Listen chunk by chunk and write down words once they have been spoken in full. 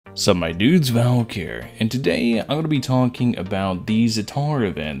Sup my dudes, Valk here, and today I'm going to be talking about the Zatar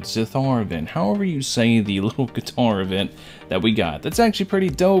event, however you say the little guitar event that we got. That's actually pretty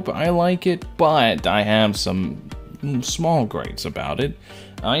dope, I like it, but I have some small gripes about it.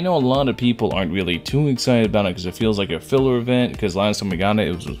 I know a lot of people aren't really too excited about it because it feels like a filler event, because last time we got it,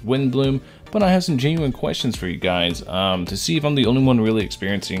 it was with Windbloom, but I have some genuine questions for you guys to see if I'm the only one really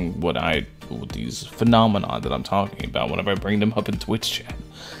experiencing these phenomena that I'm talking about whenever I bring them up in Twitch chat.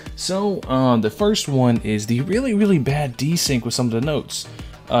 So, the first one is the really bad desync with some of the notes.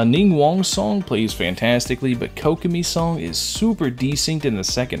 Ning Wong's song plays fantastically, but Kokomi's song is super desynced in the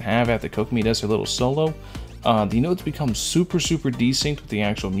second half after Kokomi does her little solo. The notes become super desynced with the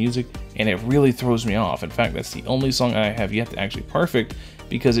actual music, and it really throws me off. In fact, that's the only song I have yet to actually perfect,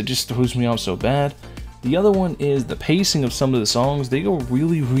 because it just throws me off so bad. The other one is the pacing of some of the songs. They go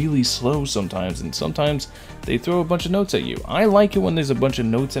really slow sometimes, and sometimes they throw a bunch of notes at you. I like it when there's a bunch of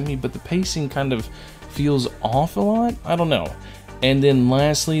notes at me, but the pacing kind of feels off a lot. I don't know. And then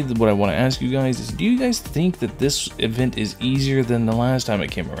lastly, what I want to ask you guys is, do you guys think that this event is easier than the last time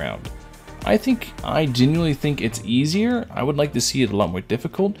it came around? I genuinely think it's easier. I would like to see it a lot more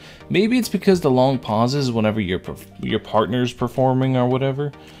difficult. Maybe it's because the long pauses whenever your partner's performing or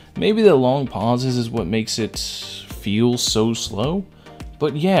whatever. Maybe the long pauses is what makes it feel so slow.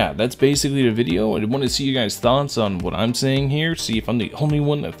 But yeah, that's basically the video. I want to see you guys' thoughts on what I'm saying here. See if I'm the only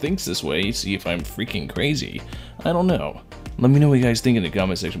one that thinks this way. See if I'm freaking crazy. I don't know. Let me know what you guys think in the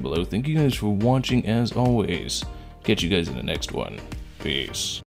comment section below. Thank you guys for watching as always. Catch you guys in the next one. Peace.